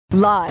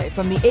Live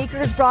from the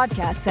Acres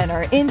Broadcast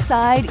Center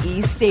inside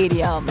East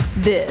Stadium,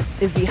 this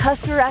is the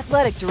Husker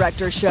Athletic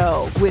Director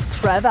Show with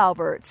Trev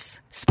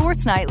Alberts.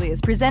 Sports Nightly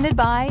is presented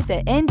by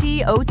the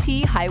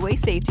NDOT Highway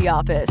Safety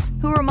Office,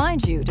 who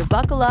reminds you to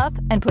buckle up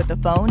and put the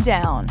phone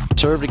down.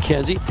 Serve to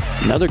Kenzie.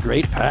 Another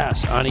great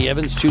pass. Ani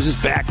Evans chooses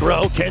back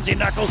row. Kenzie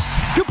knuckles.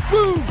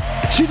 Kaboom!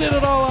 She did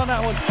it all on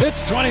that one.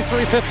 It's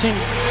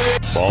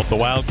 23-15. Ball at the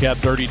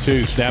Wildcat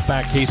 32. Snap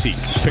back Casey.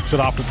 Picks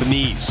it off with the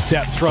knees.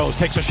 Step throws.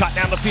 Takes a shot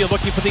down the field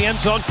looking for the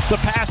end zone. The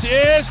pass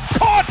is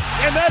caught.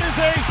 And that is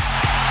a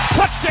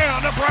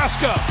touchdown,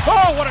 Nebraska.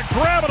 Oh, what a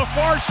grab on the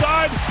far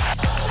side.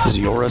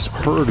 Zioris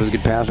Hurd with a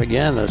good pass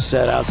again. The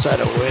set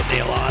outside of Whitney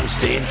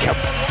Lonstein.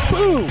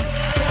 Kaboom!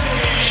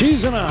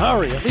 She's in a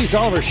hurry. At least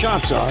all of her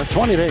shots are.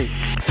 20-8.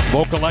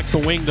 Will collect the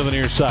wing to the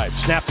near side.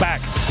 Snap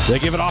back. They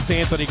give it off to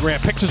Anthony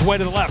Grant. Picks his way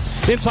to the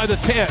left. Inside the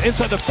 10,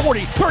 inside the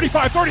 40,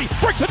 35, 30.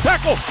 Breaks the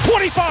tackle.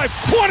 25,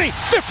 20,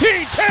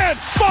 15, 10,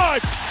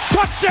 5.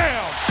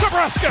 Touchdown,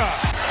 Nebraska.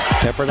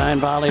 Pepperdine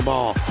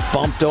volleyball.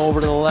 Bumped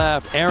over to the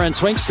left. Aaron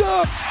swings.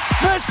 Stop.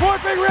 Match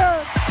point, Big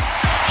Red.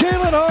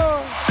 Keelan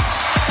Hall.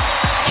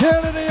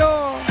 Kennedy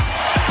on.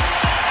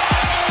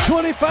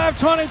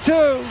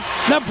 25-22.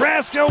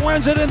 Nebraska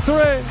wins it in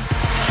 3.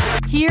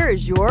 Here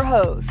is your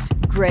host,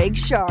 Greg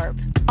Sharpe,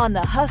 on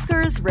the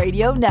Huskers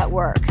Radio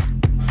Network.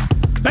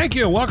 Thank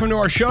you. Welcome to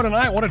our show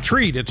tonight. What a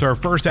treat. It's our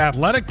first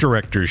athletic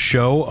director's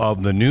show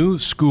of the new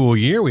school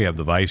year. We have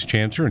the vice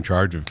chancellor in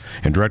charge of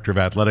and director of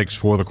athletics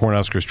for the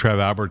Cornhuskers, Trev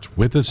Alberts,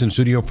 with us in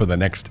studio for the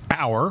next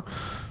hour.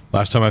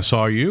 Last time I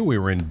saw you, we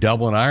were in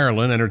Dublin,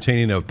 Ireland,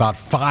 entertaining about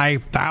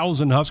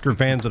 5,000 Husker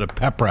fans at a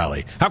pep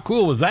rally. How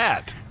cool was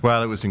that?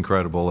 Well, it was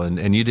incredible,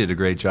 and you did a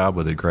great job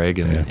with it, Greg,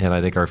 and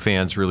I think our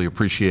fans really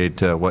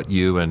appreciate what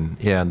you and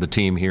the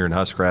team here in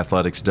Husker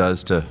Athletics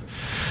does to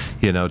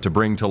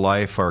bring to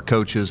life our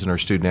coaches and our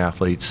student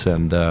athletes,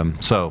 and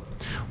so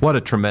what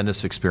a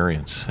tremendous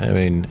experience. I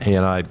mean,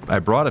 and I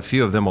brought a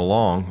few of them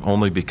along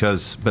only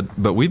because,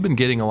 but we've been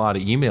getting a lot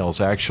of emails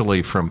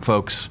actually from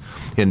folks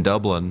in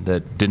Dublin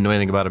that didn't know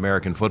anything about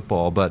American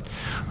football, but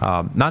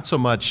not so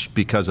much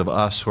because of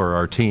us or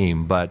our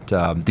team, but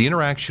the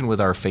interaction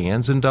with our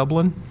fans in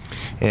Dublin.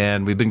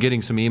 And we've been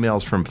getting some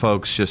emails from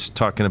folks just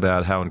talking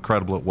about how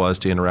incredible it was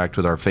to interact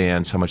with our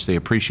fans, how much they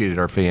appreciated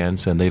our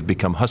fans, and they've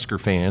become Husker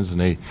fans,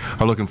 and they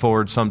are looking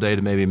forward someday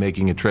to maybe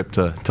making a trip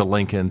to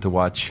Lincoln to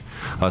watch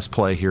us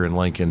play here in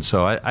Lincoln.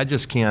 So I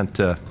just can't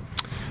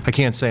I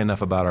can't say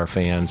enough about our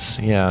fans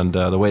and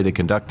the way they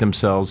conduct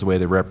themselves, the way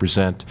they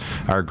represent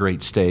our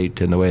great state,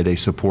 and the way they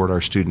support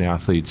our student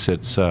athletes.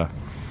 It's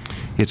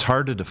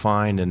hard to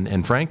define,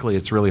 and frankly,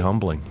 it's really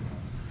humbling.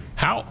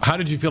 How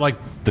did you feel like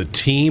the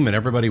team and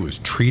everybody was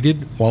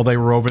treated while they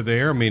were over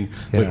there? I mean,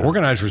 the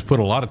organizers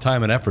put a lot of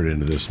time and effort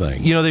into this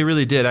thing. You know, they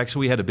really did. Actually,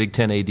 we had a Big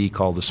Ten AD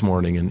call this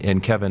morning,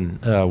 and Kevin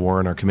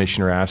Warren, our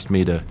commissioner, asked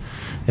me to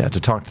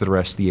talk to the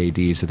rest of the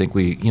ADs. I think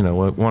we,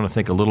 want to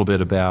think a little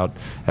bit about,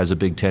 as a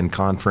Big Ten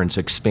conference,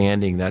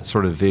 expanding that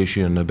sort of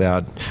vision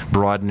about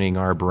broadening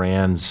our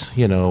brands,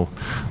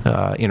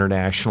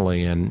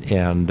 internationally.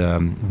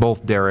 And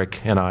both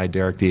Derek and I,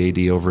 Derek the AD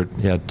over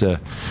at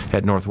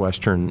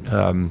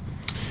Northwestern,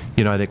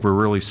 I think we're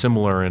really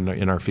similar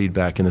in our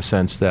feedback in the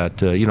sense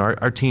that,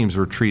 our teams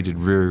were treated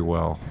very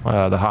well.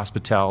 The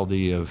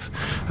hospitality of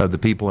the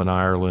people in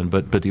Ireland,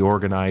 but the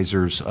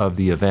organizers of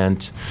the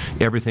event,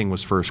 everything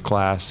was first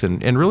class.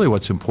 And really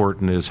what's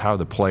important is how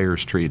the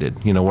players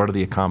treated. What are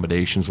the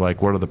accommodations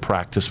like? What do the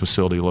practice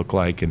facility look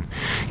like? And,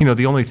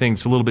 the only thing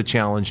that's a little bit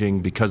challenging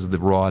because of the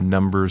raw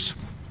numbers,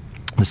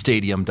 the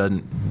stadium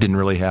didn't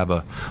really have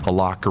a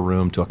locker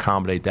room to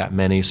accommodate that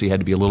many, so you had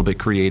to be a little bit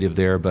creative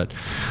there. But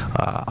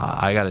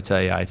I got to tell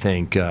you, I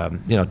think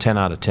 10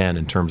 out of 10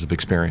 in terms of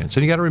experience.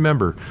 And you got to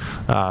remember,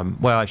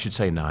 I should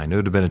say 9. It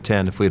would have been a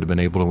 10 if we had been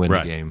able to win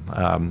the game.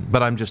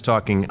 But I'm just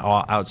talking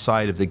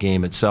outside of the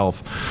game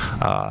itself.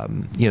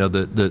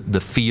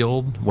 The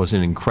field was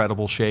in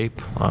incredible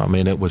shape.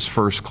 It was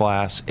first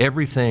class.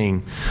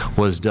 Everything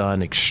was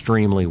done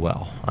extremely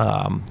well.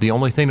 The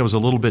only thing that was a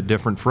little bit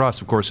different for us,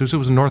 of course, was it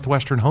was a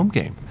Northwestern home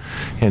game.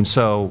 And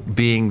so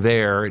being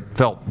there, it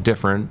felt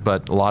different,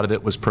 but a lot of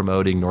it was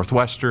promoting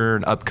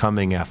Northwestern,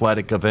 upcoming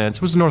athletic events.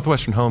 It was a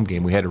Northwestern home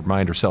game. We had to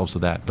remind ourselves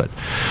of that. But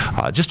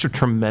just a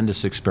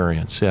tremendous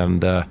experience.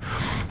 And,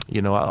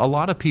 a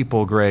lot of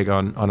people, Greg,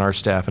 on our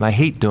staff, and I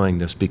hate doing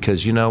this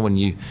because, I'm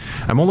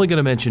only going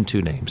to mention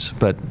 2 names,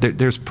 but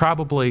there's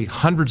probably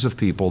hundreds of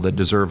people that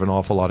deserve an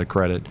awful lot of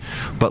credit.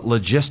 But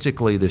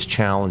logistically, this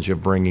challenge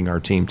of bringing our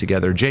team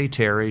together, Jay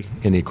Terry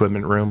in the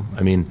equipment room,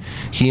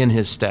 he and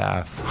his staff,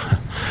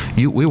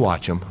 we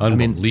watch them. I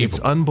mean, it's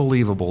Unbelievable.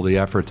 unbelievable the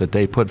effort that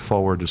they put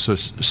forward to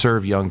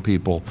serve young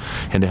people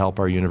and to help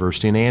our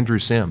university. And Andrew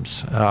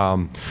Sims,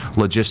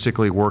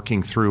 logistically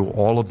working through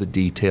all of the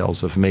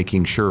details of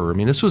making sure. I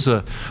mean, this was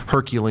a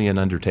Herculean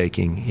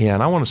undertaking,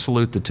 and I want to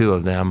salute the two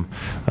of them.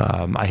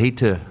 I hate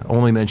to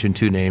only mention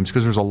two names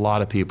because there's a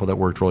lot of people that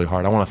worked really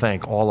hard. I want to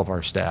thank all of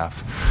our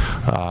staff.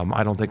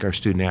 I don't think our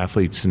student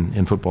athletes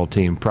and football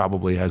team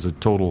probably has a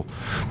total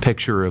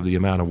picture of the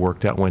amount of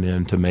work that went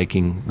into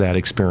making that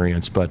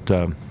experience. But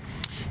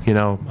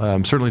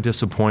I'm certainly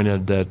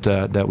disappointed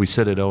that we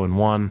sit at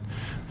 0-1,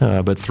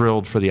 but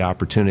thrilled for the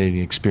opportunity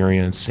and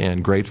experience,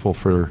 and grateful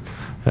for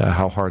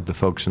how hard the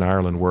folks in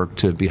Ireland worked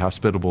to be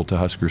hospitable to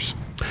Huskers.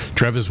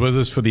 Trev is with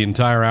us for the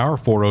entire hour,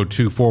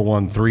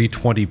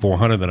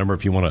 402-413-2400, the number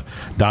if you want to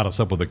dot us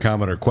up with a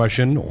comment or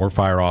question or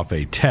fire off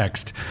a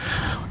text.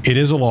 It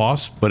is a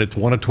loss, but it's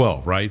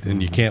 1-12, right?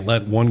 And you can't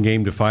let one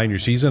game define your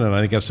season, and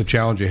I think that's the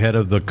challenge ahead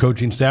of the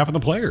coaching staff and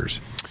the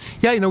players.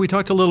 Yeah, we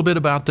talked a little bit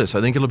about this.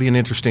 I think it'll be an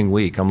interesting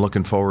week. I'm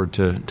looking forward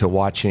to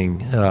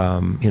watching.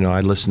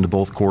 I listened to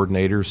both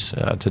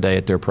coordinators today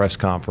at their press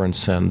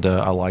conference, and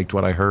I liked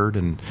what I heard,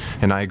 and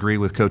I agree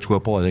with Coach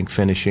Whipple. I think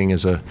finishing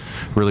is a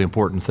really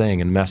important thing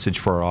and message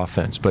for our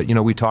offense. But,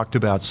 we talked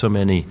about so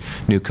many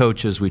new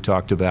coaches. We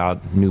talked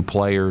about new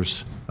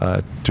players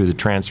through the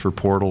transfer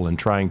portal and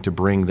trying to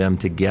bring them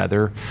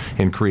together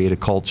and create a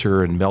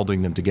culture and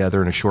melding them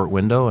together in a short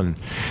window.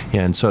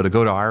 And so to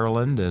go to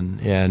Ireland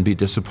and be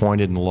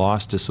disappointed in the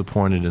loss,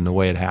 disappointed in the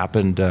way it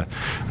happened,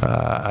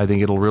 I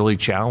think it'll really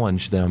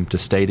challenge them to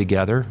stay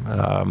together.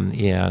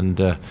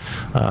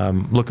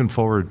 Looking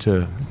forward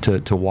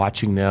to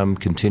watching them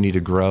continue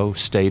to grow,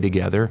 stay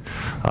together,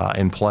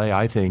 and play,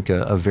 I think,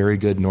 a very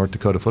good North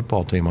Dakota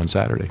football team on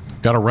Saturday.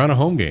 Got a run of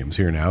home games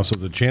here now, so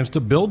the chance to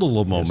build a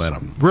little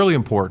momentum. Really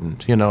important.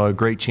 A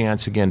great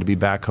chance, again, to be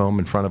back home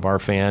in front of our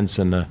fans.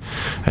 And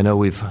I know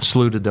we've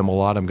saluted them a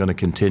lot. I'm going to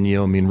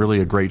continue. I mean, really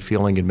a great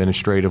feeling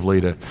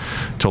administratively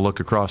to look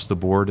across the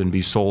board and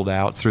be sold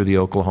out through the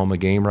Oklahoma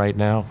game right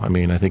now. I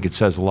mean, I think it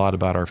says a lot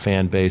about our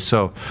fan base.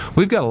 So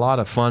we've got a lot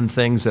of fun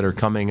things that are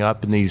coming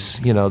up in these,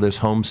 this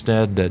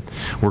homestead that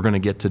we're going to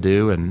get to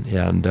do. And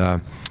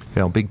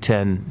Big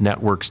Ten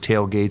Network's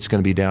tailgate's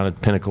going to be down at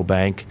Pinnacle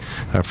Bank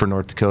for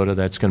North Dakota.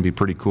 That's going to be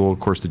pretty cool. Of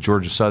course, the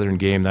Georgia Southern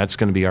game, that's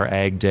going to be our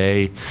Ag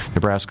Day,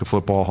 Nebraska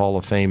Football Hall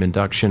of Fame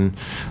induction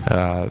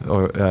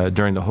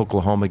during the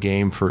Oklahoma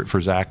game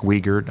for Zach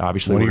Wiegert.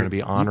 Obviously, we're going to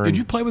be honoring. Did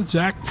you play with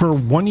Zach for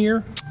 1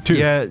 year? 2?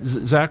 Yeah,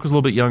 Zach was a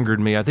little bit younger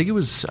than me. I think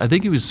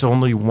he was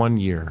only 1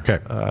 year. Okay.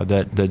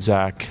 That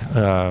Zach,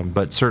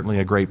 but certainly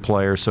a great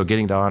player. So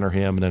getting to honor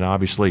him, and then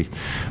obviously,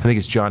 I think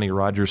it's Johnny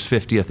Rogers'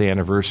 50th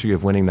anniversary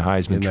of winning the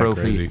Heisman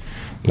Trophy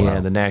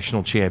and the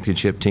national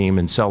championship team,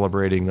 and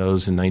celebrating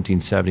those in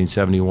 1970 and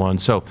 71.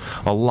 So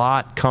a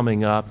lot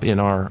coming up in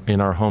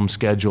our home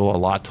schedule, a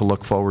lot to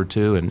look forward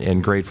to,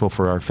 and grateful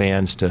for our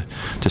fans to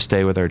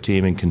stay with our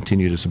team and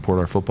continue to support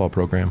our football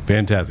program.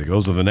 Fantastic.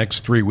 Those are the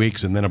next 3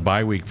 weeks and then a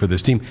bye week for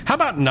this team. How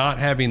about not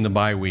having the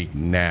bye week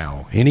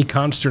now? Any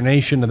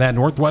consternation to that?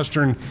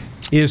 Northwestern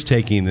is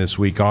taking this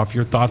week off.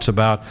 Your thoughts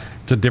about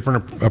it's a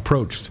different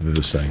approach to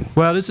this thing?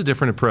 Well, it is a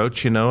different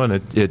approach, and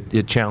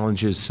it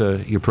challenges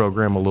your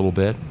program a little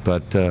bit.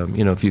 But,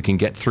 if you can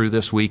get through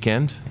this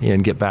weekend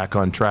and get back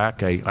on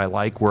track, I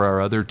like where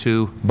our other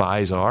two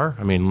byes are.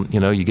 I mean,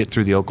 you get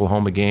through the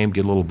Oklahoma game,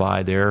 get a little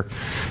bye there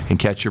and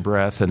catch your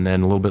breath, and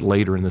then a little bit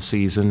later in the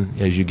season,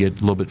 as you get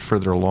a little bit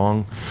further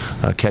along,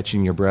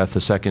 catching your breath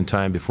a second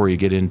time before you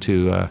get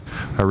into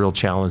a real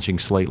challenging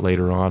slate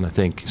later on, I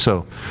think.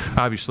 So,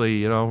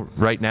 obviously,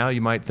 right now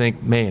you might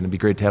think, man, it'd be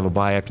great to have a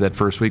bye after that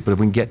first week, but if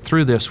we can get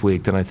through this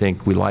week, then I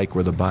think we like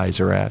where the byes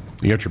are at.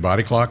 You got your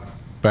body clock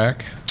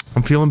back?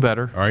 I'm feeling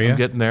better. Are you? I'm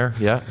getting there.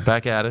 Yeah,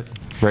 back at it.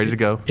 Ready to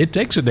go. It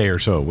takes a day or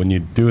so when you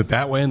do it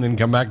that way and then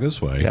come back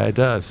this way. Yeah, it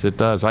does. It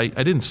does. I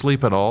didn't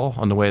sleep at all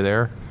on the way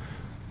there,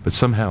 but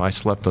somehow I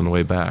slept on the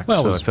way back,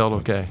 so I felt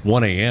okay.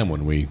 1 a.m.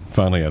 when we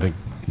finally, I think,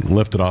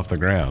 lifted off the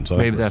ground. So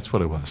maybe that's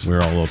what it was. We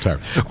were all a little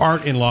tired.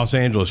 Art in Los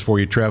Angeles for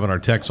you, Trev, on our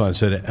text line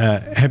said,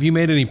 have you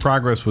made any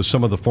progress with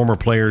some of the former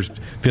players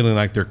feeling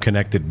like they're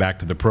connected back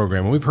to the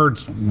program? And we've heard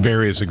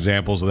various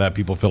examples of that.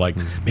 People feel like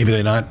maybe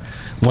they're not,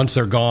 once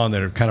they're gone,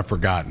 they're kind of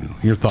forgotten.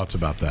 Your thoughts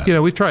about that?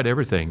 We've tried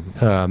everything.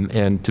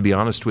 And to be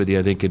honest with you,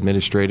 I think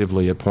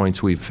administratively at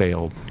points we've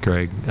failed,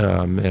 Greg.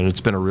 And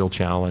it's been a real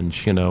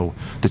challenge.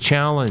 The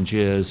challenge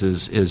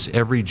is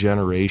every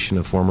generation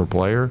of former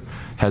player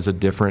has a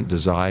different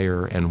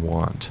desire and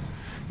want.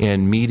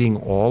 And meeting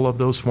all of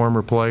those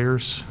former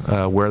players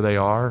where they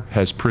are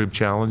has proved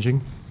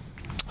challenging.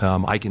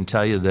 I can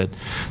tell you that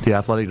the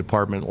athletic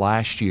department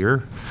last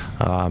year,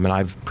 and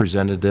I've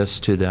presented this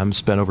to them,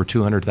 spent over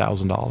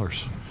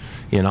 $200,000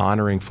 in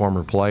honoring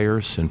former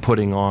players and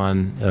putting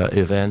on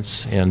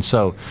events. And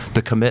so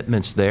the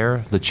commitment's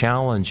there. The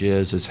challenge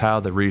is how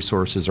the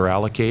resources are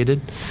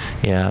allocated.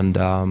 And,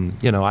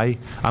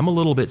 I'm a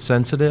little bit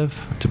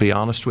sensitive, to be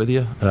honest with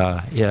you,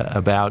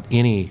 about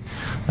any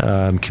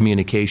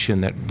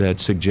communication that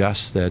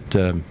suggests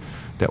that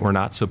that we're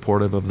not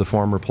supportive of the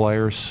former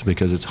players,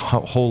 because it's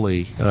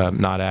wholly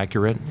not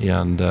accurate,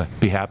 and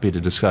be happy to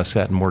discuss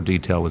that in more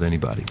detail with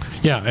anybody.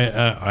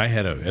 Yeah, I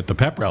had at the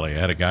pep rally, I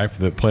had a guy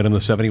that played on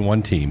the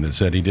 71 team that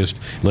said he just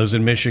lives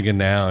in Michigan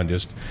now and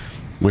just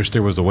wish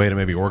there was a way to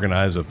maybe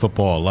organize a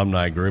football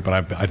alumni group.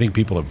 And I think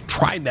people have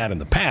tried that in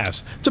the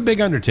past. It's a big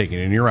undertaking,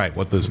 and you're right.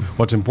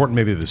 What's important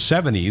maybe to the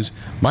 70s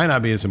might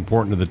not be as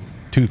important to the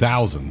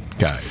 2000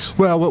 guys.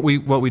 Well, what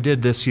we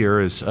did this year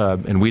is,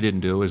 and we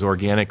didn't do, is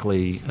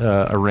organically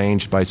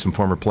arranged by some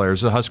former players.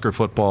 The Husker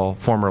Football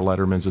Former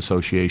Letterman's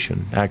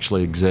Association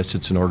actually exists.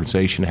 It's an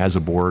organization, has a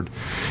board.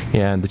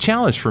 And the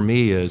challenge for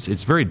me is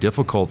it's very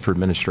difficult for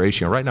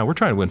administration. Right now we're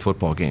trying to win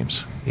football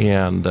games.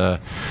 And,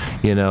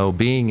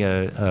 being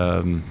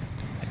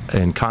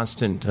in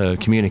constant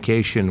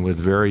communication with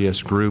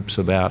various groups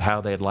about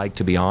how they'd like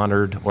to be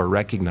honored or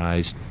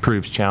recognized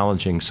proves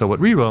challenging. So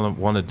what we really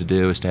wanted to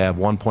do is to have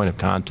one point of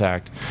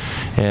contact,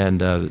 and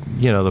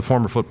the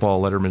Former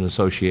Football Letterman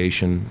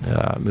Association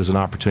is an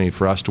opportunity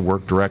for us to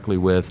work directly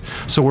with.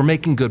 So we're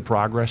making good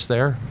progress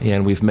there,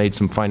 and we've made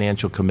some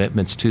financial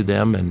commitments to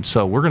them, and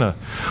so we're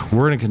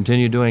gonna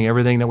continue doing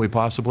everything that we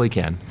possibly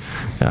can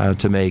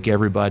to make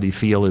everybody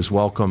feel as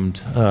welcomed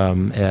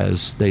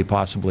as they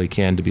possibly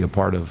can to be a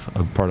part of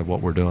what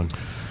we're doing.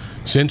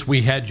 Since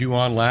we had you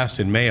on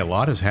last in May, a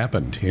lot has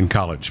happened in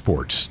college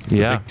sports. The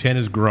Big Ten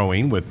is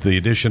growing with the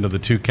addition of the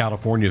 2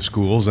 California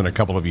schools in a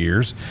couple of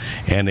years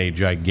and a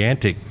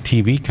gigantic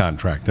TV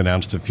contract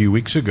announced a few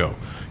weeks ago.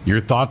 Your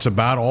thoughts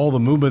about all the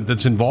movement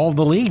that's involved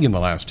the league in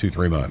the last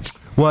 2-3 months?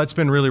 Well, it's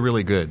been really,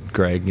 really good,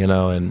 Greg.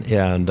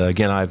 And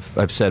again,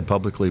 I've said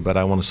publicly, but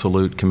I want to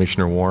salute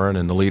Commissioner Warren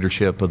and the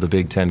leadership of the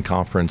Big Ten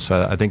Conference.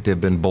 I think they've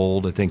been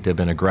bold. I think they've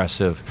been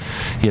aggressive.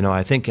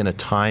 I think in a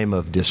time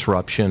of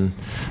disruption,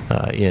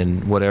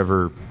 in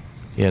whatever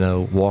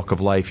walk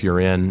of life you're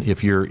in,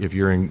 if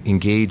you're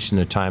engaged in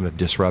a time of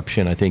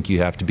disruption, I think you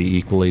have to be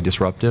equally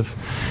disruptive.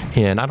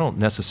 And I don't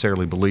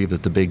necessarily believe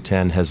that the Big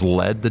Ten has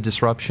led the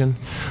disruption,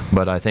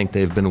 but I think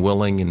they've been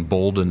willing and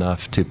bold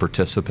enough to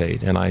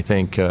participate. And I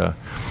think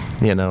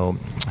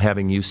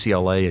having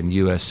UCLA and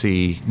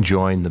USC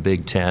join the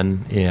Big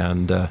Ten,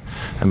 and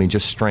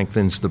just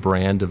strengthens the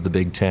brand of the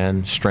Big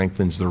Ten,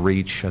 strengthens the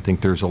reach. I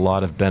think there's a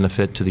lot of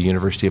benefit to the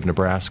University of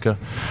Nebraska,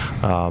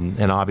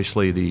 and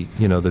obviously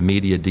the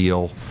media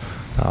deal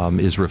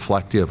is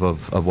reflective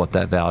of what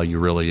that value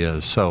really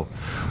is. So,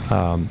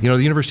 the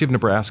University of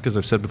Nebraska, as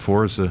I've said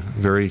before, is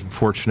very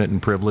fortunate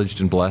and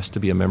privileged and blessed to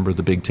be a member of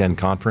the Big Ten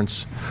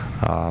Conference.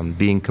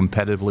 Being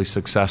competitively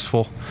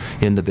successful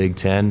in the Big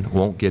Ten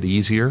won't get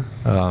easier.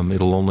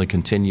 It'll only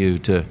continue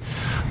to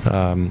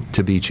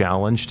be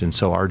challenged, and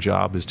so our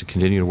job is to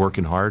continue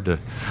working hard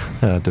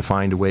to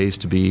find ways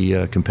to be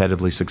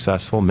competitively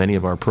successful. Many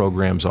of our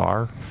programs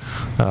are,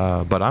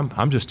 but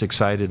I'm just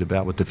excited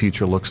about what the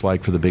future looks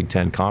like for the Big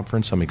Ten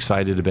Conference. I'm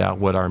excited about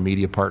what our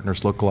media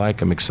partners look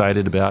like. I'm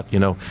excited about,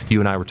 you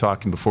and I were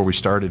talking before we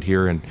started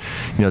here, and,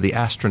 the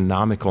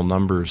astronomical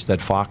numbers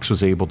that Fox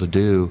was able to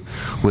do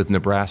with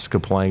Nebraska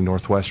playing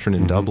Northwestern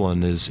in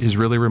Dublin is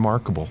really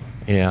remarkable.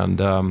 And,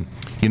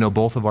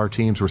 both of our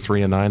teams were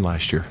 3-9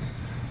 last year.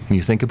 And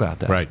you think about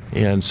that. Right.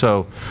 And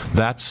so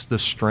that's the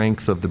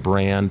strength of the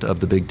brand of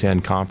the Big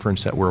Ten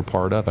Conference that we're a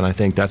part of, and I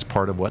think that's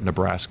part of what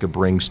Nebraska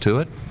brings to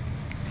it.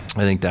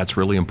 I think that's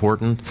really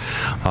important.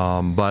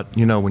 But,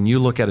 when you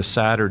look at a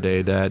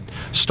Saturday that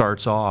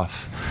starts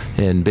off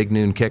in big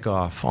noon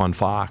kickoff on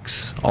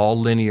Fox, all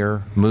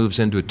linear, moves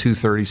into a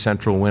 2:30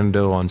 Central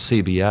window on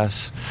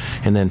CBS,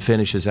 and then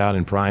finishes out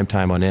in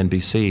primetime on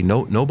NBC,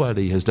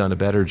 nobody has done a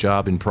better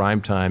job in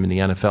primetime in the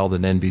NFL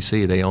than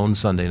NBC. They own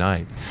Sunday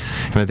night.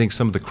 And I think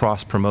some of the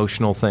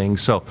cross-promotional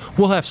things. So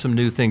we'll have some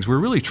new things. We're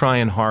really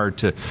trying hard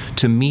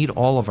to meet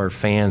all of our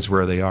fans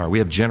where they are. We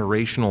have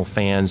generational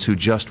fans who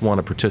just want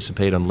to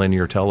participate on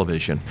linear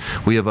television.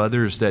 We have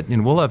others that,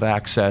 and we'll have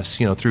access,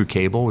 through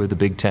cable with the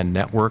Big Ten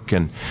Network,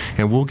 and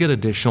we'll get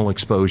additional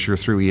exposure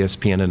through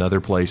ESPN and other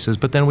places.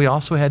 But then we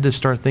also had to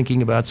start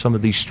thinking about some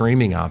of these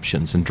streaming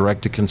options and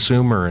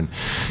direct-to-consumer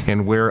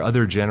and where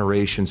other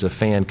generations of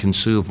fan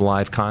consume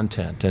live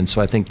content. And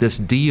so I think this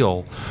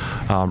deal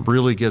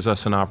really gives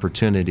us an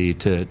opportunity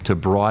to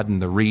broaden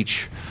the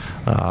reach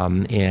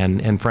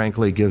and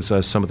frankly gives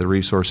us some of the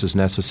resources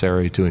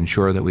necessary to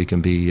ensure that we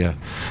can be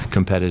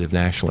competitive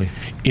nationally.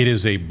 It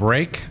is a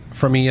break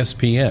from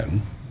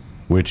ESPN,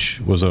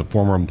 which was a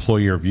former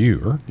employer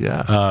viewer.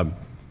 Yeah.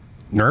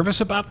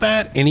 Nervous about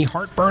that? Any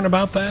heartburn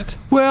about that?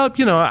 Well,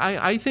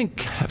 I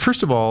think,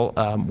 first of all,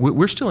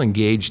 we're still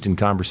engaged in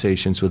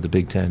conversations with the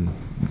Big Ten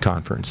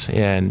Conference,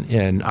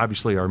 and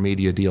obviously our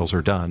media deals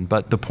are done.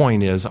 But the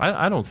point is,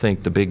 I don't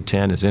think the Big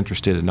Ten is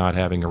interested in not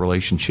having a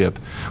relationship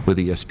with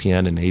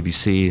ESPN and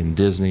ABC and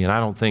Disney, and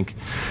I don't think,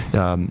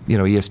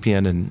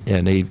 ESPN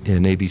and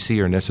ABC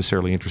are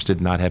necessarily interested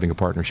in not having a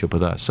partnership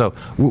with us. So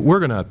we're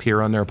going to appear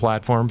on their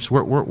platforms.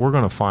 We're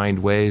going to find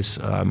ways.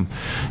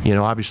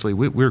 Obviously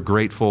we're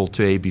grateful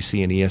to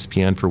ABC and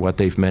ESPN for what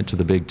they've meant to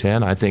the Big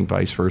Ten. I think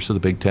vice versa,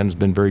 the Big Ten has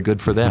been very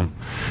good for them.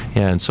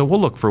 And so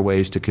we'll look for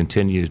ways to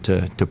continue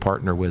to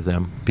partner partner with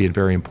them, be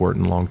very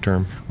important long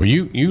term. Well,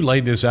 you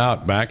laid this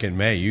out back in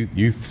May.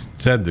 You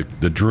said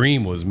the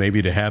dream was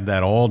maybe to have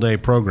that all-day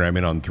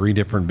programming on 3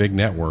 different big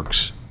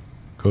networks.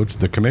 Coach,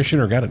 the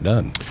commissioner got it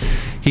done.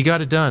 He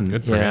got it done,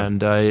 Good for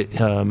him.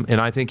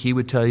 And I think he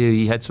would tell you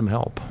he had some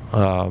help.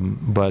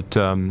 But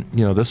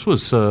this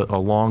was a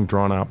long,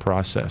 drawn-out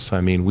process.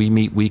 I mean, we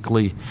meet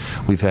weekly.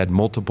 We've had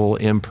multiple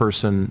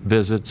in-person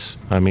visits.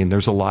 I mean,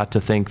 there's a lot to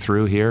think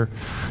through here.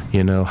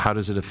 How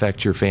does it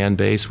affect your fan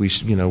base?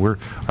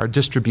 Our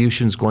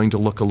distribution's going to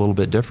look a little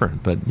bit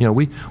different. But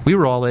we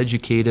were all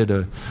educated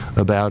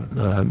about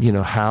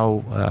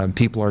how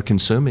people are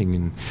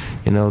consuming,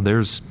 and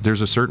there's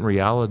a certain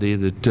reality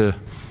that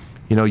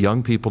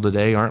young people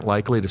today aren't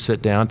likely to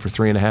sit down for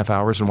 3.5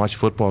 hours and watch a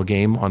football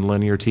game on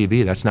linear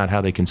TV. That's not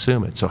how they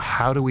consume it. So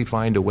how do we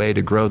find a way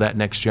to grow that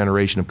next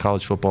generation of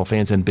college football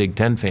fans and Big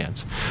Ten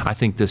fans? I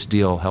think this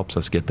deal helps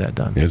us get that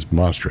done. It's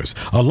monstrous.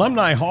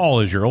 Alumni Hall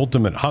is your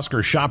ultimate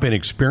Husker shopping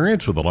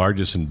experience with the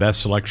largest and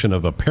best selection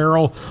of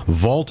apparel,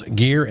 vault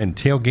gear, and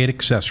tailgate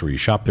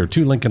accessories. Shop their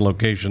 2 Lincoln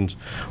locations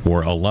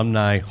or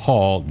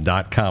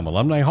alumnihall.com.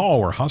 Alumni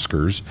Hall, where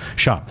Huskers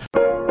shop.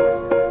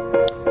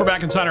 We're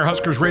back inside our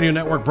Huskers Radio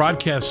Network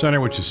Broadcast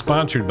Center, which is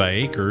sponsored by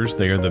Acres.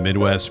 They are the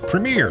Midwest's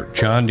premier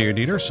John Deere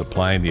dealer,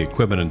 supplying the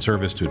equipment and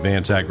service to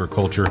advance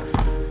agriculture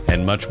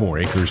and much more.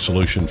 Acres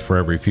solutions for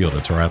every field.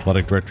 It's our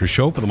athletic director's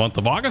show for the month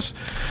of August.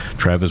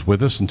 Trev is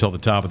with us until the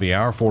top of the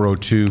hour.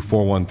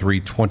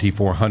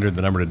 402-413-2400,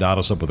 the number to dot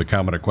us up with a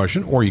comment or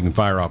question, or you can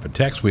fire off a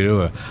text. We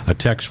do a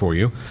text for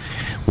you.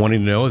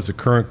 Wanting to know, is the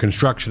current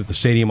construction at the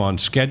stadium on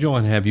schedule,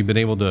 and have you been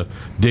able to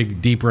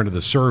dig deeper into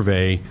the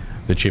survey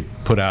that you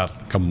put out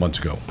a couple months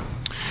ago?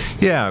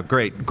 Yeah,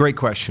 great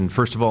question.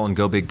 First of all, in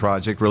Go Big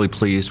Project, really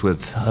pleased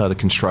with the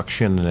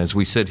construction. And as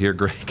we sit here,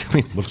 Greg, I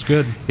mean, looks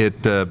good.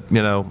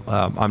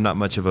 I'm not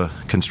much of a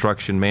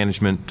construction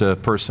management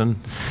person,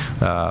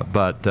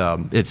 but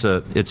it's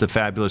a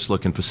fabulous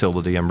looking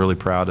facility. I'm really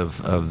proud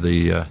of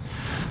the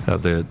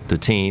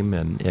team,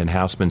 and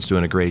Houseman's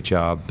doing a great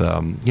job.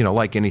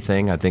 Like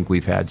anything, I think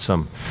we've had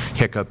some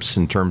hiccups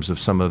in terms of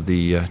some of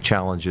the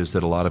challenges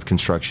that a lot of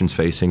construction's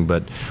facing,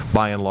 but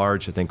by and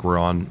large, I think we're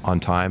on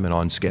time and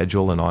on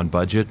schedule and on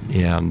budget,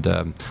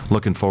 and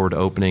looking forward to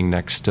opening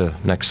next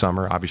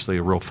summer. Obviously,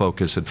 a real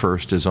focus at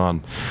first is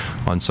on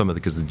some of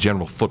because the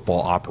general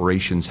football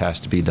operations has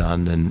to be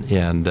done,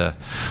 and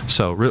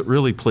so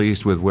really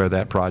pleased with where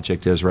that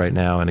project is right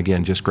now, and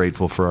again, just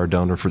grateful for our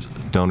donor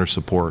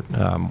support.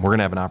 We're going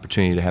to have an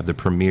opportunity to have the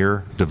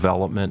premier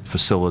development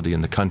facility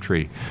in the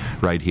country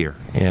right here,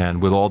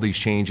 and with all these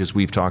changes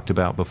we've talked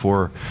about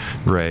before,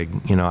 Greg,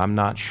 I'm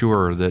not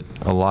sure that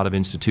a lot of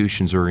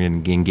institutions are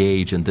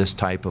engaged in this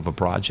type of a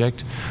project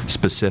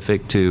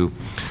specific to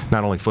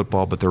not only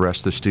football but the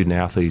rest of the student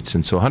athletes.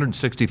 And so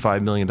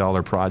 $165 million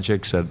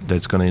projects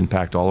that's going to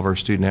impact all of our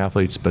student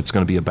athletes, but it's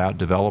going to be about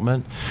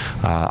development.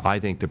 I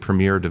think the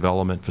premier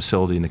development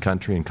facility in the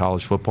country in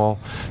college football,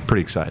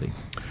 pretty exciting.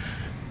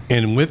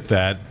 And with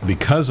that,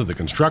 because of the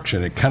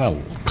construction, it kind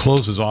of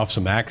closes off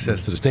some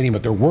access to the stadium,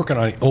 but they're working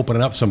on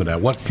opening up some of that.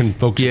 What can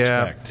folks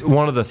expect?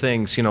 One of the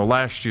things,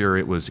 last year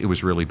it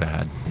was really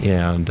bad.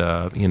 And,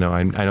 I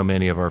know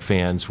many of our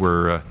fans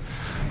were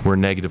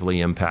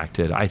negatively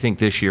impacted. I think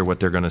this year what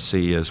they're going to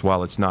see is,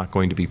 while it's not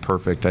going to be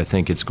perfect, I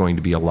think it's going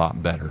to be a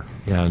lot better.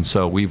 And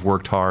so we've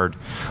worked hard,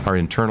 our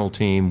internal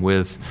team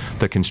with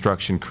the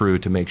construction crew,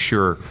 to make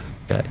sure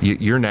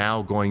you're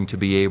now going to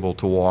be able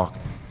to walk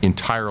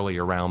entirely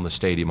around the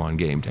stadium on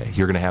game day.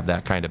 You're going to have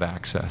that kind of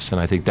access, and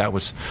I think that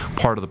was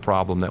part of the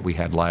problem that we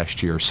had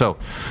last year. So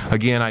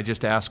again, I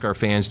just ask our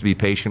fans to be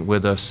patient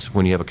with us.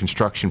 When you have a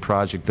construction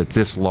project that's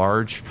this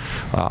large,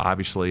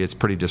 obviously it's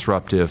pretty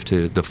disruptive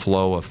to the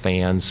flow of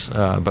fans,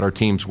 but our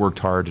team's worked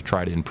hard to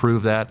try to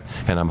improve that,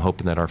 and I'm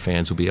hoping that our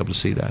fans will be able to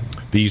see that.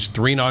 These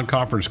 3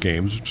 non-conference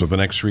games, so the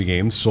next 3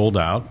 games, sold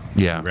out.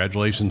 Yeah.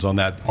 Congratulations on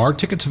that. Are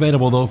tickets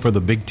available, though, for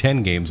the Big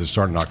Ten games that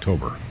start in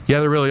October? Yeah,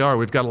 there really are.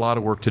 We've got a lot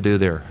of work to do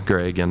there,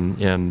 Greg, and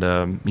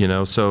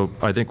so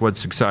I think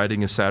what's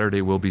exciting is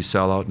Saturday will be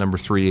sellout number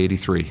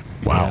 383.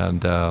 Wow,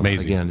 and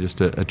amazing. Again,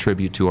 just a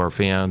tribute to our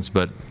fans,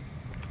 but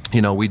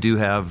we do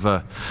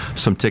have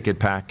some ticket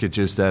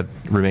packages that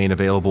remain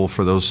available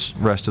for those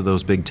rest of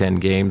those Big Ten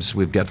games.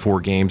 We've got 4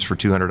 games for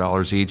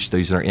 $200 each.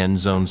 These are end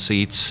zone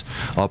seats,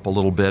 up a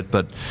little bit,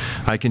 but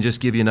I can just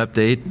give you an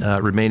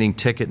update. Remaining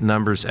ticket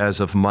numbers as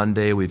of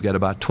Monday, we've got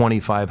about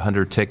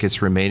 2,500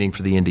 tickets remaining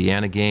for the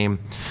Indiana game.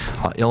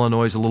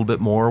 Illinois is a little bit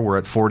more. We're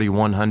at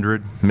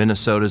 4,100.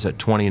 Minnesota's at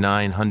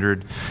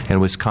 2,900,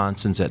 and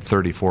Wisconsin's at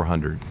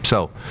 3,400.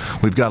 So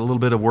we've got a little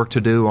bit of work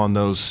to do on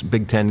those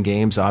Big Ten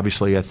games.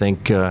 Obviously, I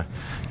think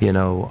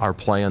our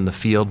play on the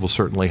field will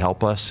certainly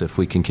help us if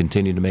we can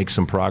continue to make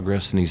some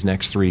progress in these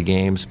next 3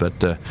 games. But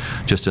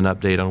just an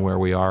update on where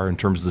we are in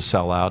terms of the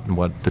sellout and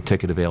what the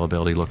ticket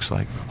availability looks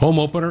like. Home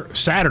opener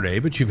Saturday,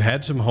 but you've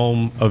had some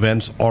home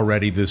events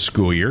already this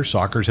school year.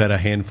 Soccer's had a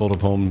handful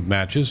of home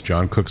matches.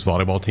 John Cook's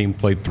volleyball team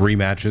played 3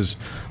 matches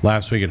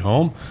last week at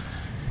home.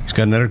 He's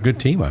got another good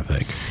team, I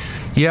think.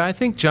 Yeah, I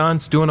think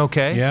John's doing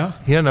okay. Yeah?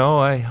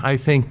 I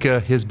think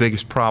his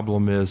biggest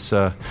problem is,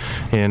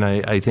 and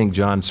I think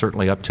John's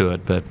certainly up to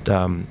it, but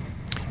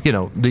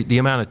the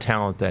amount of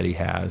talent that he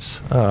has,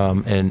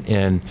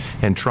 and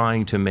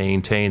trying to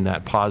maintain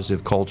that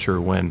positive culture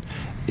when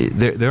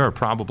there are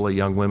probably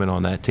young women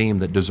on that team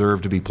that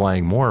deserve to be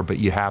playing more, but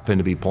you happen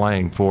to be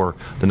playing for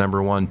the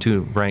number 1,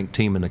 2 ranked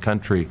team in the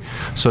country.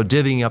 So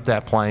divvying up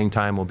that playing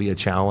time will be a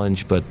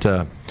challenge, but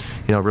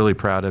really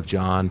proud of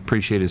John.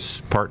 Appreciate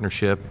his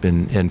partnership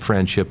and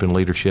friendship and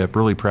leadership.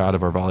 Really proud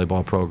of our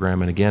volleyball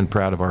program, and again,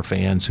 proud of our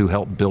fans who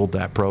helped build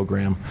that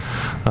program.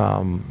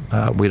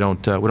 We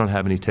don't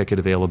have any ticket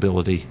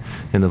availability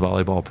in the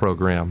volleyball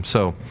program.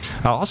 So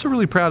also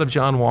really proud of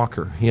John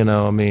Walker. He had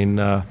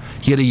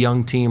a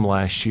young team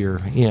last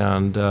year,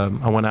 and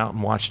I went out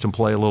and watched him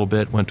play a little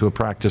bit, went to a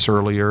practice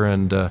earlier,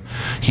 and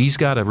he's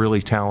got a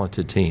really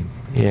talented team.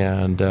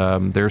 And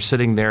they're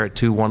sitting there at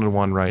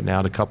 2-1-1 right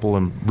now, a couple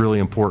of really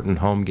important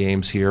home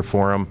games here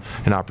for them,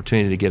 an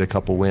opportunity to get a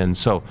couple wins.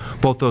 So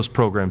both those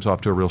programs off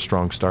to a real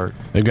strong start.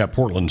 They've got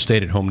Portland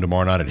State at home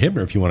tomorrow night at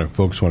Hibner. If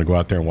folks want to go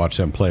out there and watch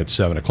them play at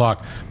 7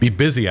 o'clock, be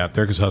busy out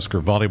there because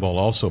Husker volleyball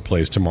also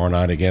plays tomorrow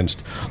night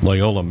against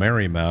Loyola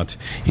Marymount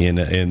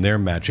in their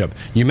matchup.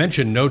 You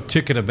mentioned no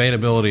ticket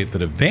availability at the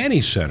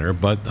Devaney Center,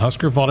 but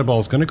Husker volleyball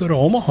is going to go to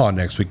Omaha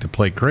next week to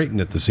play Creighton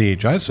at the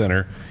CHI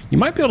Center. You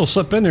might be able to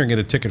slip in there and get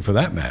a ticket for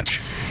that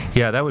match.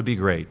 Yeah, that would be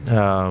great.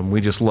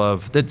 We just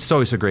love. It's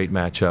always a great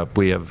matchup.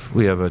 We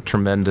have a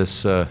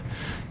tremendous,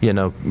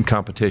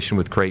 competition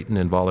with Creighton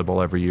in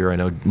volleyball every year. I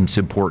know it's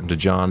important to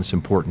John. It's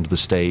important to the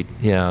state,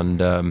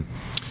 and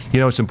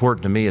what's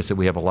important to me is that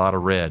we have a lot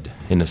of red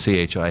in the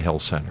CHI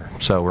Health Center.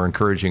 So we're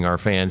encouraging our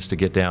fans to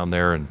get down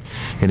there and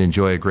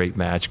enjoy a great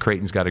match.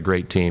 Creighton's got a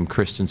great team.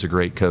 Kristen's a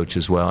great coach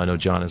as well. I know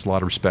John has a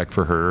lot of respect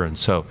for her. And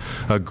so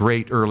a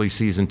great early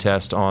season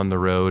test on the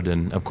road,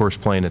 and of course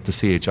playing at the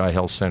CHI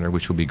Health Center,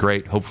 which will be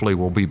great. Hopefully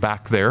we'll be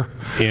back there.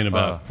 In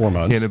about 4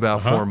 months. In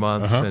about 4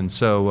 months. And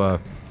so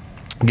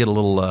get a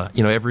little,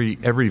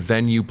 every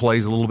venue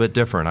plays a little bit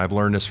different. I've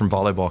learned this from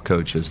volleyball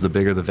coaches. The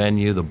bigger the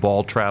venue, the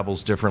ball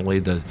travels differently.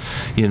 The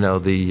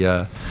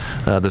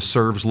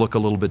serves look a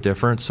little bit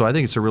different. So I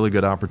think it's a really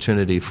good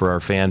opportunity for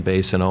our fan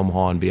base in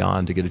Omaha and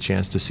beyond to get a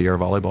chance to see our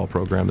volleyball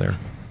program there.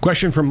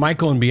 Question from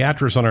Michael and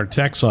Beatrice on our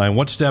text line.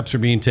 What steps are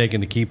being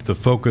taken to keep the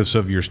focus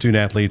of your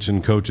student athletes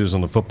and coaches on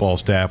the football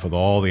staff with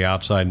all the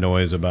outside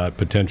noise about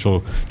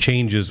potential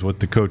changes with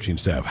the coaching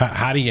staff?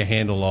 How do you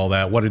handle all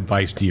that? What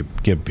advice do you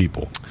give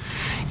people?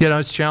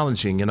 It's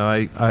challenging.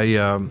 I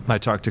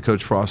talked to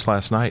Coach Frost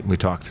last night, and we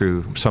talked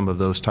through some of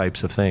those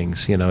types of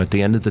things. At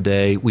the end of the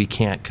day, we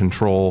can't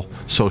control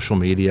social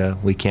media.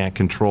 We can't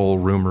control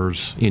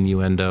rumors,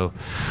 innuendo.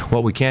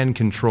 What we can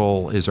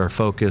control is our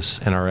focus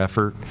and our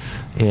effort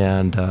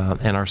and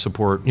our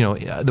support.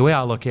 The way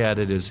I look at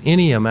it is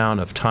any amount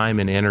of time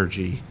and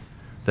energy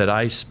that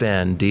I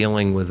spend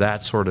dealing with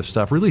that sort of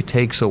stuff really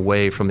takes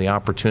away from the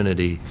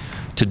opportunity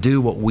to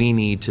do what we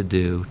need to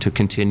do to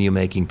continue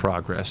making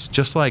progress.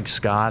 Just like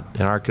Scott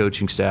and our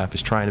coaching staff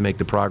is trying to make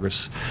the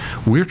progress,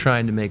 we're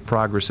trying to make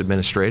progress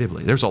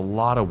administratively. There's a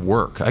lot of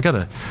work. I got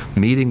a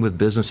meeting with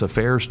business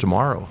affairs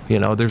tomorrow.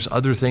 There's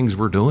other things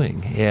we're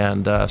doing.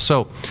 And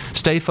so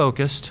stay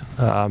focused,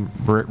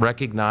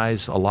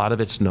 recognize a lot of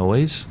it's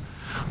noise,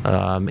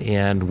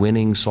 and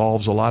winning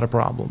solves a lot of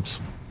problems.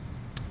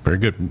 Very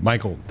good.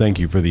 Michael, thank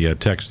you for the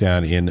text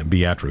down in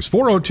Beatrice.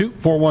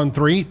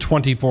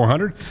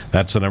 402-413-2400.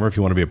 That's the number if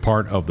you want to be a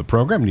part of the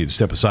program. You need to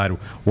step aside,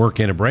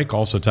 work in a break.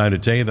 Also time to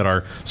tell you that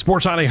our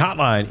Sports Alley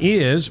Hotline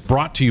is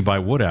brought to you by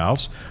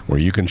Woodhouse, where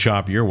you can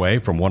shop your way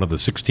from one of the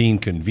 16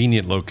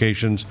 convenient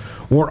locations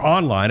or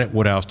online at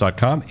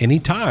woodhouse.com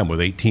anytime with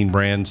 18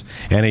 brands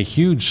and a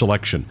huge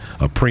selection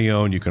of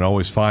pre-owned. You can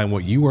always find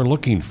what you are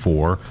looking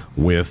for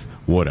with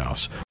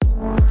Woodhouse.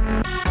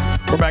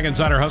 We're back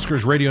inside our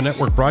Huskers Radio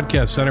Network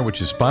Broadcast Center,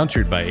 which is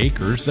sponsored by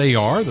Acres. They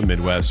are the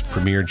Midwest's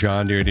premier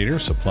John Deere dealer,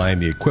 supplying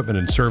the equipment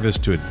and service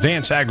to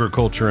advance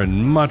agriculture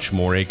and much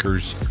more.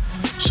 Acres,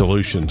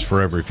 solutions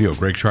for every field.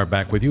 Greg Sharpe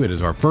back with you. It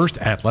is our first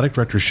Athletic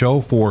Director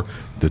show for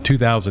the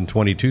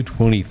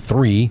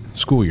 2022-23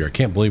 school year. I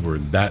can't believe we're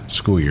in that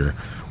school year.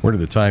 Where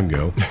did the time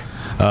go?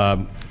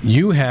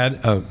 You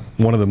had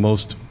one of the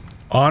most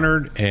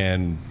honored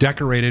and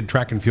decorated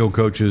track and field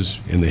coaches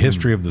in the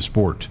history of the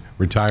sport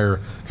retire a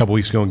couple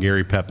weeks ago, in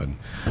Gary Pepin.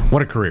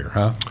 What a career,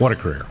 huh? What a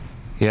career.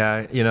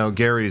 Yeah,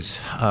 Gary's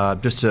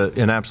just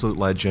an absolute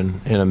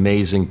legend, an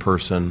amazing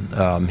person.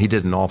 He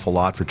did an awful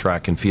lot for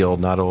track and field,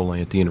 not only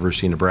at the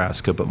University of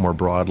Nebraska, but more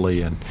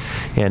broadly. And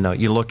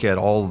you look at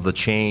all of the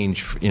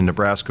change in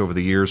Nebraska over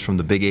the years, from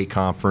the Big 8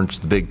 Conference,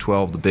 the Big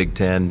 12, the Big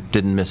 10,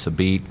 didn't miss a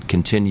beat,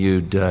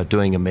 continued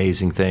doing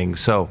amazing things.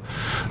 So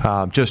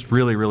just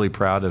really, really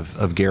proud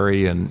of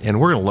Gary. And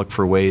we're going to look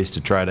for ways to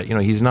try to,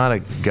 he's not a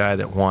guy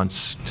that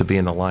wants to be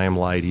in the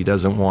limelight. He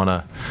doesn't want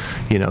to,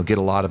 get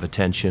a lot of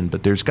attention.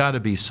 But there's got to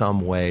be be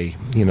some way,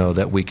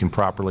 that we can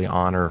properly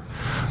honor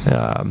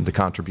the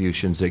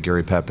contributions that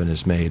Gary Pepin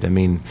has made. I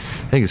mean,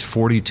 I think it's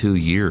 42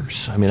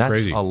 years. I mean, that's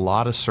crazy. A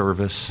lot of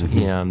service,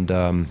 and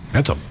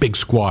that's a big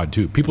squad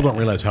too. People don't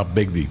realize how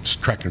big the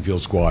track and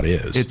field squad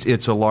is.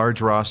 It's a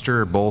large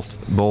roster,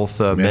 both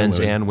men's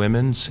and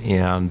women's,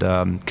 and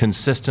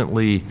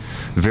consistently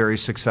very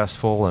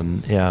successful,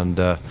 and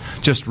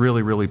just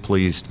really, really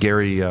pleased.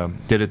 Gary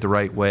did it the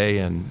right way,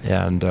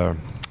 and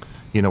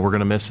we're going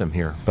to miss him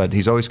here. But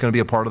he's always going to be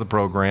a part of the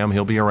program.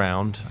 He'll be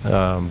around,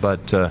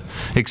 but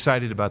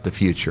excited about the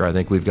future. I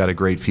think we've got a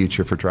great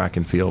future for track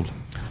and field.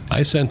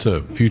 I sense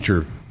a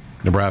future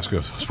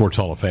Nebraska Sports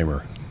Hall of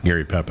Famer,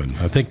 Gary Pepin.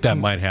 I think that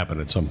might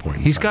happen at some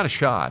point. He's got a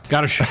shot.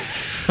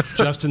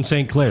 Justin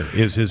St. Clair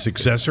is his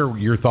successor.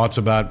 Your thoughts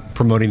about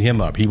promoting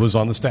him up? He was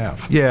on the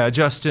staff. Yeah,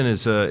 Justin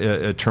is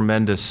a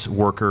tremendous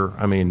worker.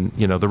 I mean,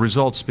 the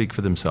results speak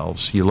for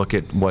themselves. You look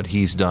at what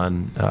he's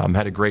done,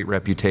 had a great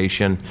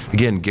reputation.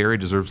 Again, Gary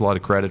deserves a lot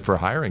of credit for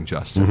hiring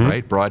Justin,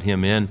 right? Brought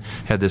him in,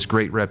 had this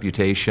great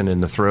reputation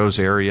in the throws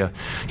area.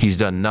 He's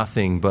done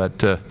nothing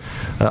but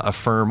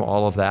affirm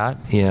all of that.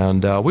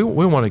 And we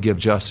want to give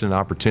Justin an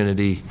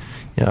opportunity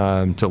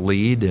to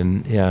lead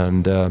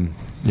and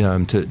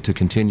to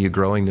continue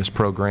growing this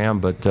program.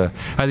 But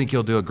I think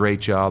he'll do a great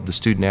job. The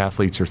student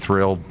athletes are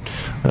thrilled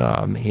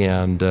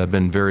and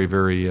been very,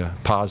 very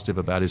positive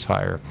about his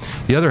hire.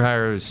 The other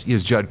hire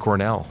is Judd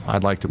Cornell.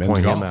 I'd like to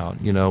point him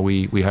out.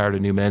 We hired a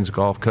new men's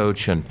golf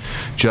coach, and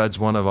Judd's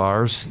one of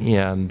ours,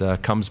 and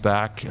comes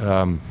back.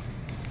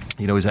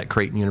 He's at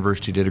Creighton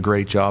University, did a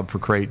great job for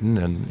Creighton,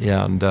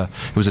 and it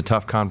was a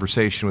tough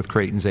conversation with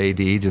Creighton's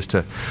AD just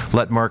to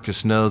let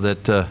Marcus know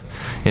that,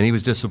 and he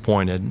was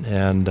disappointed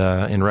and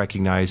in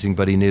recognizing,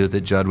 but he knew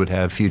that Judd would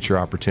have future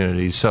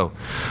opportunities. So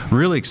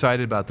really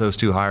excited about those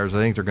two hires. I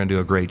think they're going to do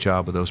a great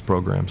job with those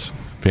programs.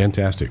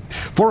 Fantastic.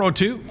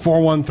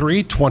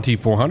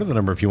 402-413-2400, the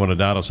number if you want to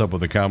dial us up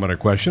with a comment or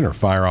question or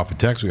fire off a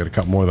text. We've got a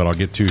couple more that I'll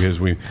get to as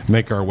we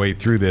make our way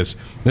through this.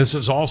 This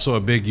is also a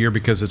big year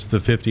because it's the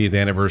 50th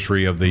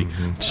anniversary of the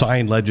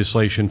signed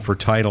legislation for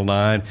Title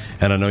IX,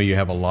 and I know you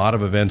have a lot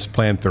of events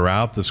planned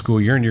throughout the school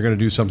year, and you're going to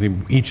do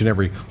something each and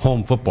every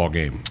home football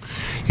game.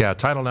 Yeah,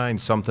 Title IX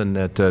is something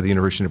that the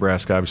University of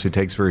Nebraska obviously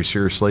takes very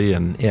seriously,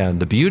 and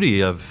the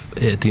beauty of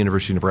it at the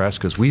University of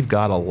Nebraska is we've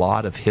got a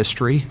lot of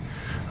history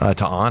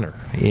to honor.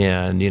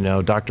 And,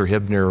 Dr.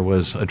 Hibner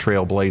was a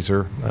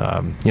trailblazer.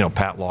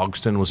 Pat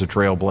Logston was a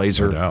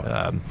trailblazer.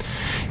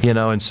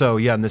 And so,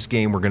 in this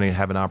game, we're going to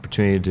have an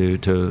opportunity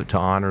to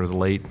honor the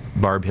late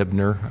Barb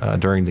Hibner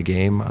during the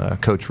game.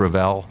 Coach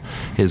Ravel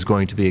is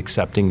going to be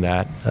accepting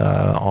that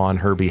on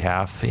her